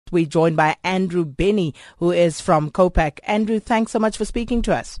we're joined by Andrew Benny, who is from COPAC. Andrew, thanks so much for speaking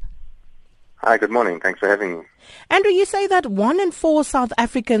to us. Hi, good morning. Thanks for having me. Andrew, you say that 1 in 4 South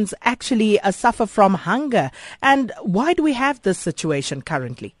Africans actually suffer from hunger. And why do we have this situation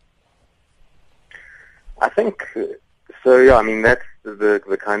currently? I think, that's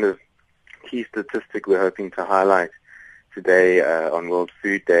the kind of key statistic we're hoping to highlight today on World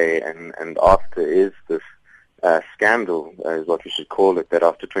Food Day and after is this scandal, is what we should call it, that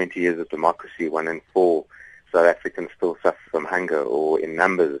after 20 years of democracy, 1 in 4 South Africans still suffer from hunger, or in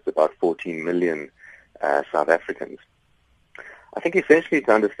numbers, it's about 14 million South Africans. I think essentially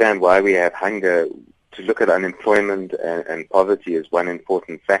to understand why we have hunger, to look at unemployment and poverty as one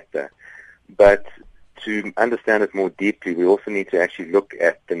important factor. But to understand it more deeply, we also need to actually look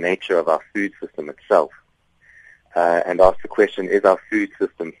at the nature of our food system itself and ask the question, is our food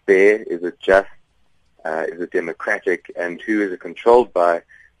system fair? Is it just? Is it democratic? And who is it controlled by?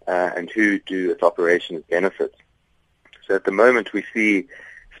 And who do its operations benefit? So at the moment we see,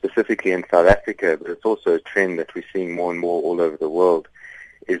 specifically in South Africa, but it's also a trend that we're seeing more and more all over the world,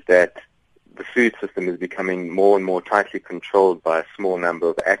 is that the food system is becoming more and more tightly controlled by a small number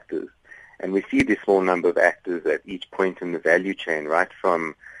of actors. And we see this small number of actors at each point in the value chain, right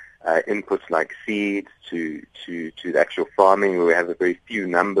from inputs like seeds to the actual farming, where we have a very few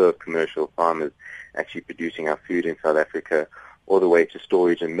number of commercial farmers actually producing our food in South Africa, all the way to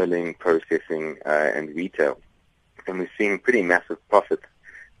storage and milling, processing, and retail. And we're seeing pretty massive profits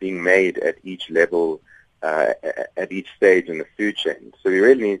being made at each level, at each stage in the food chain. So we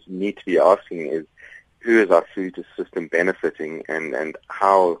really need to be asking is, who is our food system benefiting, and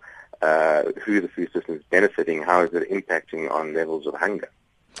how, who the food system is benefiting, how is it impacting on levels of hunger?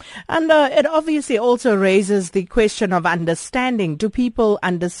 And it obviously also raises the question of understanding. Do people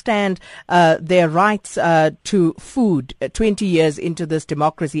understand their rights to food 20 years into this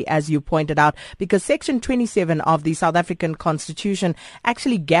democracy, as you pointed out? Because Section 27 of the South African Constitution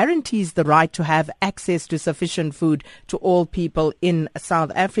actually guarantees the right to have access to sufficient food to all people in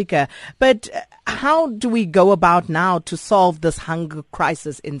South Africa. But how do we go about now to solve this hunger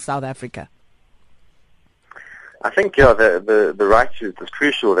crisis in South Africa? I think, the right to, it's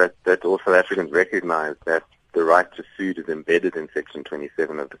crucial that all South Africans recognize that the right to food is embedded in Section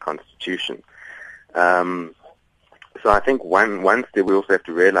 27 of the Constitution. So I think one step we also have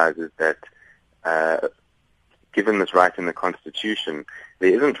to realize is that given this right in the Constitution,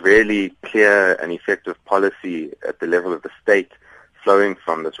 there isn't really clear and effective policy at the level of the state flowing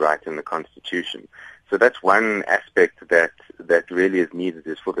from this right in the Constitution. So that's one aspect that really is needed,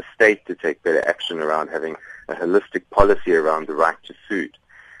 is for the state to take better action around having a holistic policy around the right to food.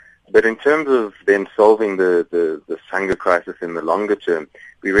 But in terms of then solving the hunger crisis in the longer term,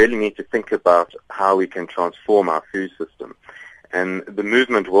 we really need to think about how we can transform our food system. And the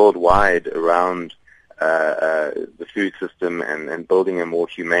movement worldwide around the food system and building a more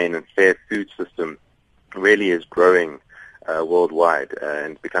humane and fair food system really is growing worldwide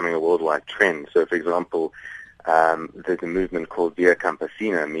and becoming a worldwide trend. So, for example, there's a movement called Via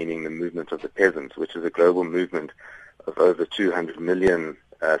Campesina, meaning the movement of the peasants, which is a global movement of over 200 million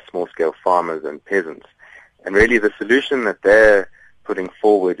small-scale farmers and peasants. And really the solution that they're putting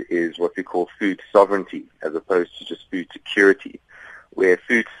forward is what we call food sovereignty, as opposed to just food security, where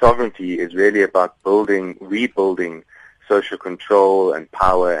food sovereignty is really about rebuilding social control and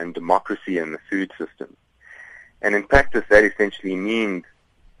power and democracy in the food system. And in practice, that essentially means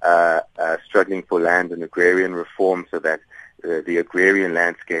struggling for land and agrarian reform, so that the agrarian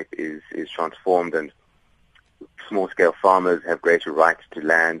landscape is transformed and small-scale farmers have greater rights to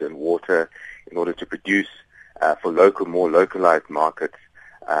land and water in order to produce for more localized markets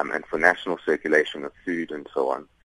and for national circulation of food and so on.